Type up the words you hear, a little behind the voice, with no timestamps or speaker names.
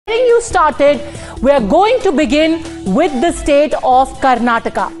You started, we are going to begin with the state of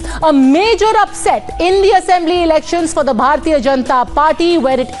Karnataka. A major upset in the assembly elections for the Bharatiya Janata Party,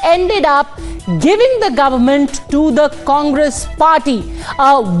 where it ended up giving the government to the Congress party.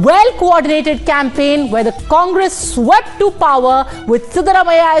 A well-coordinated campaign where the Congress swept to power with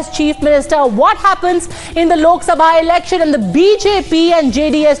Siddaramaiah as chief minister. What happens in the Lok Sabha election? And the BJP and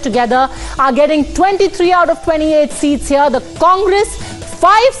JDS together are getting 23 out of 28 seats here. The Congress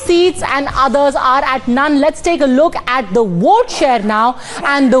 5 seats and others are at none. Let's take a look at the vote share now.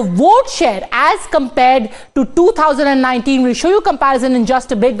 And the vote share as compared to 2019, we'll show you comparison in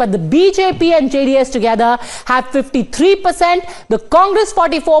just a bit, but the BJP and JDS together have 53%, the Congress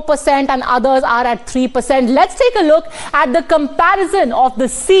 44% and others are at 3%. Let's take a look at the comparison of the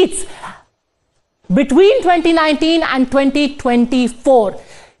seats between 2019 and 2024.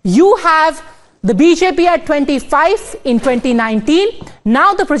 You have the BJP at 25 in 2019.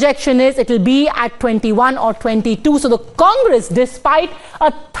 Now the projection is it will be at 21 or 22. So the Congress, despite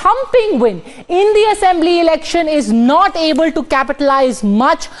a thumping win in the assembly election, is not able to capitalize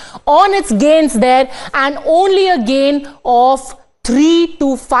much on its gains there, and only a gain of 3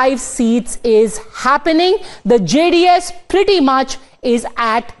 to 5 seats is happening. The JDS pretty much is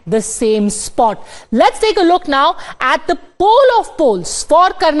at the same spot. Let's take a look now at the poll of polls for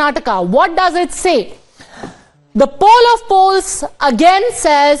Karnataka. What does it say? The poll of polls again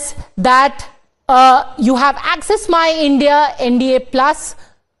says that you have Access My India, NDA plus.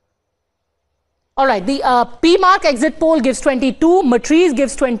 All right, the PMark exit poll gives 22, Matrice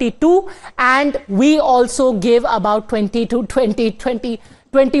gives 22, and we also give about 22, 20,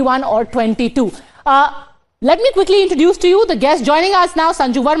 21 or 22. Let me quickly introduce to you the guest joining us now.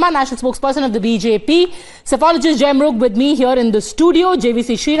 Sanju Verma, national spokesperson of the BJP. Cephalogist Jemrug with me here in the studio.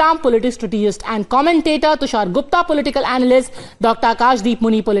 JVC Sriram, political strategist and commentator. Tushar Gupta, political analyst. Dr. Akashdeep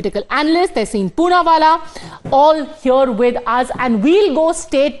Muni, political analyst. Tehseen Poonawala, all here with us. And we'll go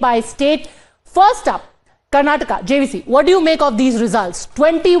state by state. First up, Karnataka. JVC, what do you make of these results?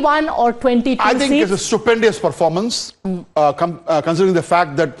 21 or 22 I think seats? it's a stupendous performance, considering the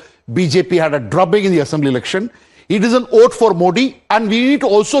fact that BJP had a drubbing in the assembly election. It is an vote for Modi, and we need to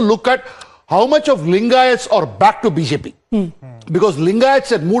also look at how much of Lingayats are back to BJP. Because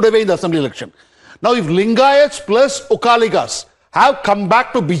Lingayats had moved away in the assembly election. Now, if Lingayats plus Okaligas have come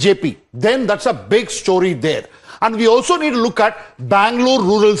back to BJP, then that's a big story there. And we also need to look at Bangalore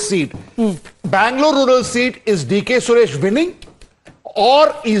rural seat. Bangalore rural seat, is DK Suresh winning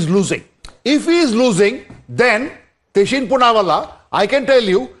or is losing? If he is losing, then Tehseen Poonawala, I can tell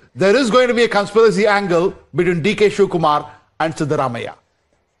you, there is going to be a conspiracy angle between DK Shivkumar and Siddaramaiah.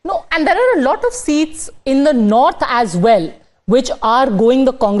 No, and there are a lot of seats in the north as well, which are going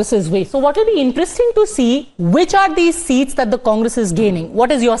the Congress's way. So what will be interesting to see, which are these seats that the Congress is gaining? What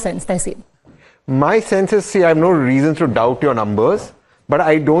is your sense, Tehseen? My sense is, see, I have no reason to doubt your numbers, but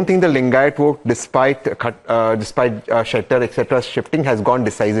I don't think the Lingayat vote, despite Shettar, etc., shifting, has gone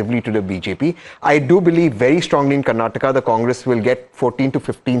decisively to the BJP. I do believe very strongly in Karnataka, the Congress will get 14 to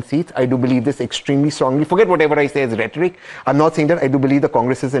 15 seats. I do believe this extremely strongly. Forget whatever I say as rhetoric. I'm not saying that. I do believe the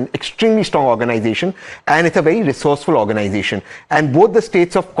Congress is an extremely strong organization, and it's a very resourceful organization. And both the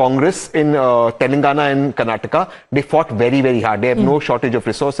states of Congress in Telangana and Karnataka, they fought very, very hard. They have no shortage of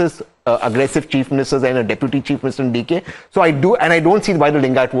resources. Aggressive chief ministers and a deputy chief minister in DK. So I don't see why the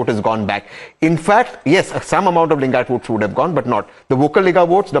Lingayat vote has gone back. In fact, yes, some amount of Lingayat votes would have gone, but not. The Vocaliga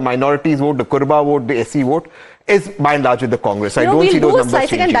votes, the minorities vote, the Kurba vote, the SC vote is by and large with the Congress. I don't see those numbers changing. We'll do a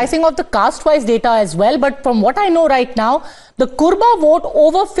slicing and dicing of the caste-wise data as well, but from what I know right now, the Kurba vote,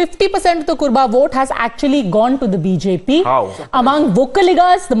 over 50% of the Kurba vote has actually gone to the BJP. How? Among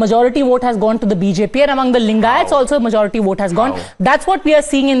Vocaligas, the majority vote has gone to the BJP, and among the Lingayats also, majority vote has gone. That's what we are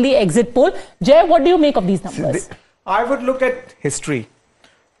seeing in the exit poll. Jay, what do you make of these numbers? I would look at history.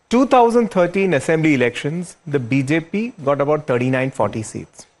 2013 assembly elections, the BJP got about 39-40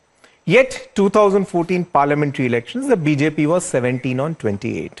 seats. Yet 2014 parliamentary elections, the BJP was 17 on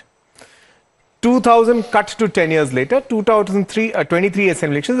 28. 2000 cut to 10 years later, 23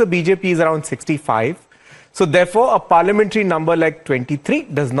 assembly elections, the BJP is around 65. So therefore, a parliamentary number like 23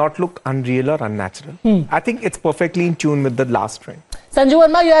 does not look unreal or unnatural. I think it's perfectly in tune with the last trend. Sanju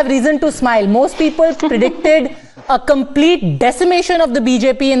Verma, you have reason to smile. Most people predicted a complete decimation of the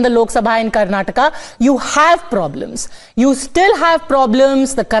BJP in the Lok Sabha in Karnataka. You have problems. You still have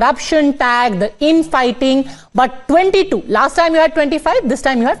problems, the corruption tag, the infighting, but 22. Last time you had 25, this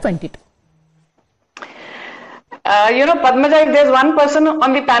time you have 22. Padmaja, if there's one person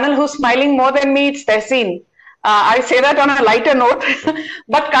on the panel who's smiling more than me, it's Tehseen. I say that on a lighter note.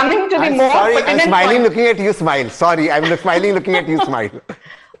 But coming to the more... I'm smiling looking at you smile. Sorry, I'm smiling looking at you smile.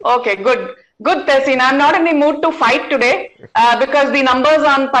 Okay, good. Good, Tehseen. I'm not in the mood to fight today because the numbers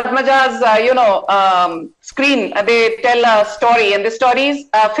on Padmaja's, screen, they tell a story. And the story is,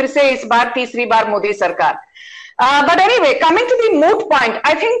 फिर से इस बार तीसरी बार मोदी सरकार. But anyway, coming to the moot point,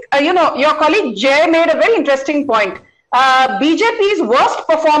 I think, your colleague Jay made a very interesting point. BJP's worst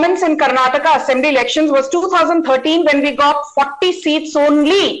performance in Karnataka assembly elections was 2013 when we got 40 seats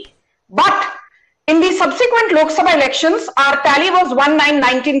only. But in the subsequent Lok Sabha elections, our tally was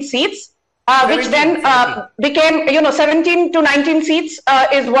 19 seats. Which then became, 17 to 19 seats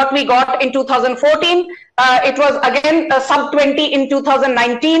is what we got in 2014. It was again sub 20 in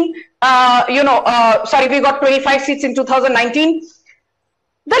 2019. We got 25 seats in 2019.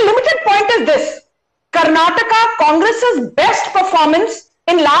 The limited point is this. Karnataka Congress's best performance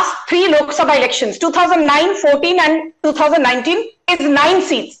in last 3 Lok Sabha elections, 2009, 14 and 2019 is 9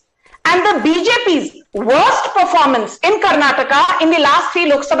 seats. And the BJP's worst performance in Karnataka in the last 3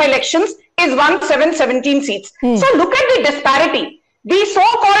 Lok Sabha elections is 17 seats. So look at the disparity. The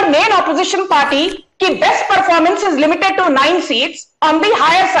so-called main opposition party ki best performance is limited to 9 seats on the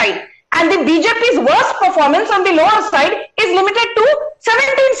higher side. And the BJP's worst performance on the lower side is limited to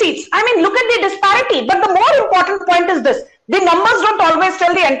 17 seats. I mean, look at the disparity. But the more important point is this. The numbers don't always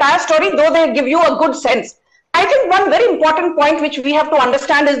tell the entire story, though they give you a good sense. I think one very important point which we have to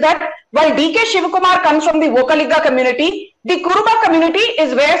understand is that while DK Shivakumar comes from the Vokaliga community, the Kuruba community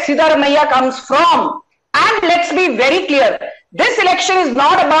is where Siddaramaiah comes from. And let's be very clear, this election is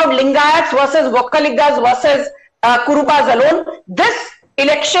not about Lingayats versus Vokaligas versus Kurubas alone. This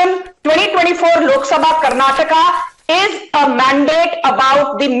election, 2024 Lok Sabha Karnataka, is a mandate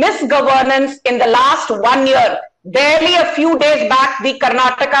about the misgovernance in the last 1 year. Barely a few days back, the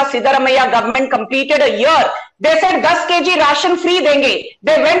Karnataka Siddaramaiah government completed a year. They said 10 kg ration free denge.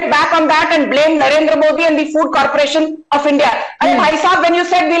 They went back on that and blamed Narendra Modi and the Food Corporation of India. And Bhai Sahab, when you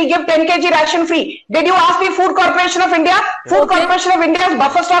said we'll give 10 kg ration free, did you ask the Food Corporation of India? Food Corporation of India's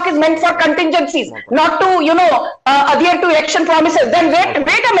buffer stock is meant for contingencies, not to, adhere to election promises. Then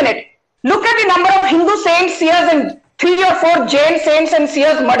wait a minute. Look at the number of Hindu saints, seers and 3 or 4 Jain saints and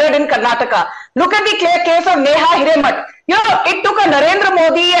seers murdered in Karnataka. Look at the case of Neha Hiremat. It took a Narendra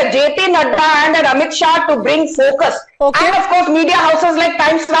Modi, a JP Nadda and an Amit Shah to bring focus. Okay. And of course, media houses like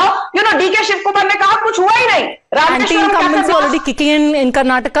Times Now, DK Shivkumar ne kaha kuch hua hi nahi. Anti-incumbency already kicking in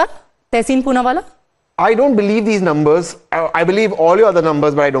Karnataka? Tehseen Poonawala? I don't believe these numbers. I believe all your other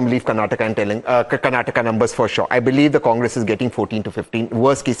numbers, but I don't believe Karnataka numbers for sure. I believe the Congress is getting 14 to 15,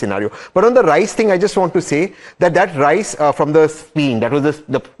 worst case scenario. But on the rice thing, I just want to say that rice from the scheme, that was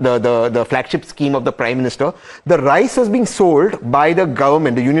the flagship scheme of the Prime Minister, the rice was being sold by the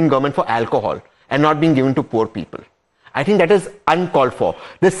government, the union government, for alcohol and not being given to poor people. I think that is uncalled for.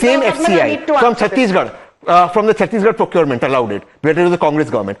 The same FCI from Chhattisgarh. From the Chhattisgarh procurement allowed it, where it was the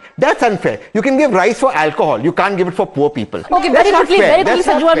Congress government. That's unfair. You can give rice for alcohol. You can't give it for poor people. Okay, very quickly,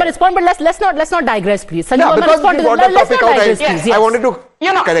 Sanju Verma respond, but let's not digress, please. Sanju Verma respond to this. Let's not digress, please. Yes. I wanted to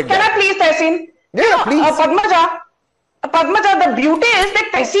correct that. Can I please, Tehseen? Yeah, please. Padmaja, the beauty is that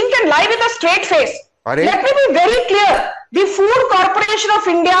Tehseen can lie with a straight face. Let me be very clear. The Food Corporation of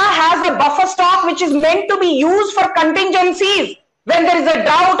India has a buffer stock which is meant to be used for contingencies. When there is a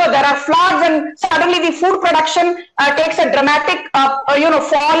drought or there are floods and suddenly the food production takes a dramatic,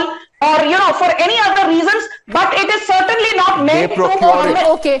 fall or, for any other reasons, but it is certainly not meant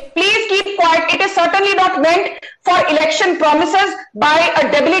Please keep quiet. It is certainly not meant for election promises by a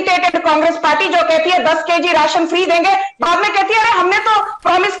debilitated Congress party जो कहती है 10 kg ration free देंगे, बाद में कहती है अरे हमने तो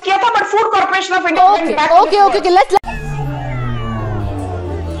promise किया था, but Food Corporation of India went back. Okay. Let's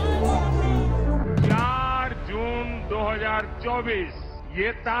 2024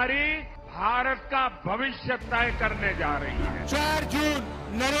 ये तारीख भारत का भविष्य तय करने जा रही है। 4 जून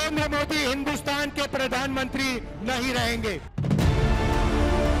नरेंद्र मोदी हिंदुस्तान के प्रधानमंत्री नहीं रहेंगे।